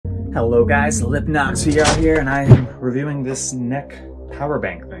Hello guys, Lipnox VR here, and I am reviewing this neck power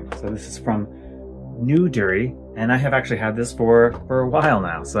bank thing. So this is from Newdery, and I have actually had this for a while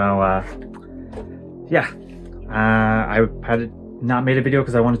now. So yeah, I had not made a video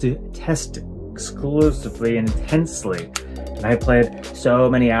because I wanted to test exclusively and intensely. And I played so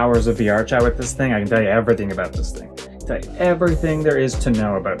many hours of VR chat with this thing. I can tell you everything about this thing. I can tell you everything there is to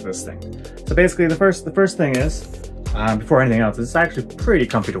know about this thing. So basically, the first thing is, before anything else, it's actually pretty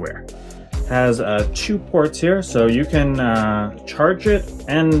comfy to wear. It has 2 ports here, so you can charge it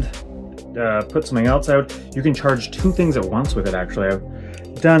and put something else out. You can charge 2 things at once with it, actually.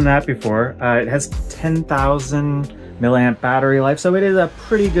 I've done that before. It has 10,000 milliamp battery life, so it is a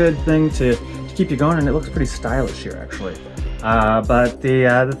pretty good thing to keep you going, and it looks pretty stylish here, actually. But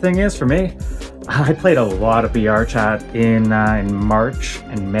the thing is, for me, I played a lot of VR chat in March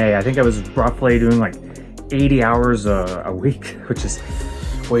and May. I think I was roughly doing like 80 hours a week, which is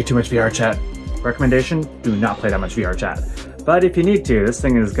way too much VR chat. Recommendation, do not play that much VR chat. But if you need to, this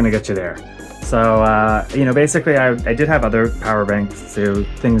thing is gonna get you there. So, you know, basically I did have other power banks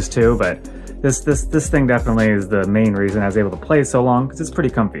things too, but this thing definitely is the main reason I was able to play so long, because it's pretty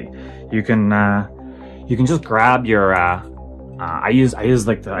comfy. You can just grab your, I used to use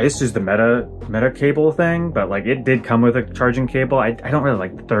the Meta cable thing, but like it did come with a charging cable. I don't really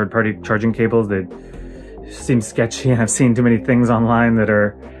like the third-party charging cables. They seem sketchy, and I've seen too many things online that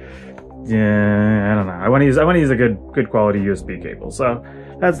are, yeah, I don't know. I want to use a good quality USB cable. So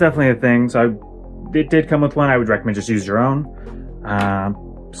that's definitely a thing. So it did come with one. I would recommend just use your own.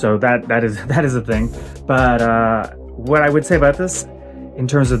 So that is a thing. But what I would say about this, in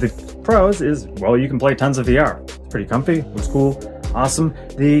terms of the pros, is, well, you can play tons of VR. It's pretty comfy, looks cool, awesome.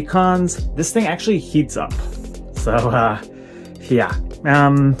 The cons, this thing actually heats up. So yeah.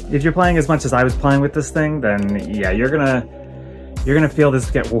 If you're playing as much as I was playing with this thing, then yeah, you're gonna feel this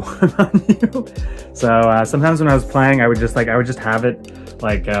get warm on you. So sometimes when I was playing, I would just have it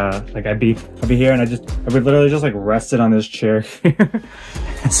like I'd be here, and I would literally just like rest it on this chair here,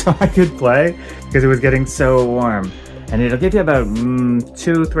 so I could play, because it was getting so warm. And it'll give you about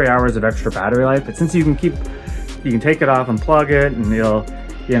 2-3 hours of extra battery life. But since you can take it off and plug it, and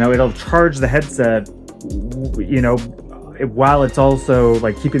it'll charge the headset, while it's also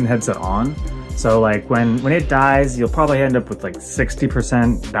like keeping the headset on. So like when it dies, you'll probably end up with like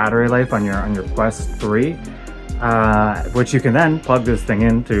 60% battery life on your Quest 3, which you can then plug this thing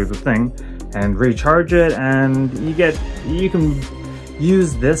into the thing and recharge it, and you can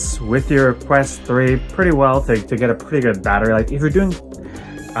use this with your Quest 3 pretty well to get a pretty good battery life. If you're doing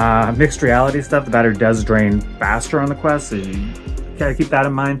mixed reality stuff, the battery does drain faster on the Quest, so you gotta keep that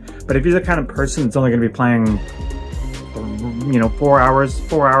in mind. But if you're the kind of person that's only gonna be playing 4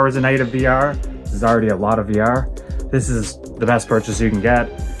 hours a night of VR, this is already a lot of VR. This is the best purchase you can get.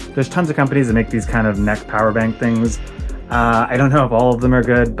 There's tons of companies that make these kind of neck power bank things. I don't know if all of them are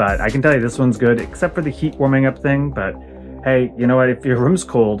good, but I can tell you this one's good, except for the heat warming up thing. But hey, you know what? If your room's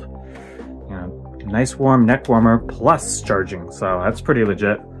cold, nice warm neck warmer plus charging, so that's pretty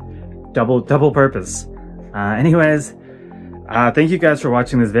legit. Double purpose. Anyways, thank you guys for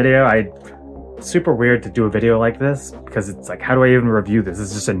watching this video. It's super weird to do a video like this, because it's like, how do I even review this?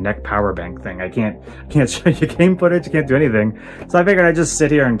 It's just a neck power bank thing. I can't show you game footage, can't do anything. So I figured I'd just sit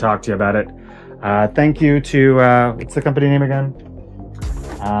here and talk to you about it. Thank you to, what's the company name again?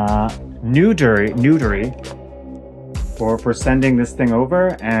 Newdery, for sending this thing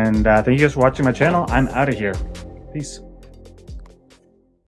over. And thank you guys for watching my channel. I'm out of here. Peace.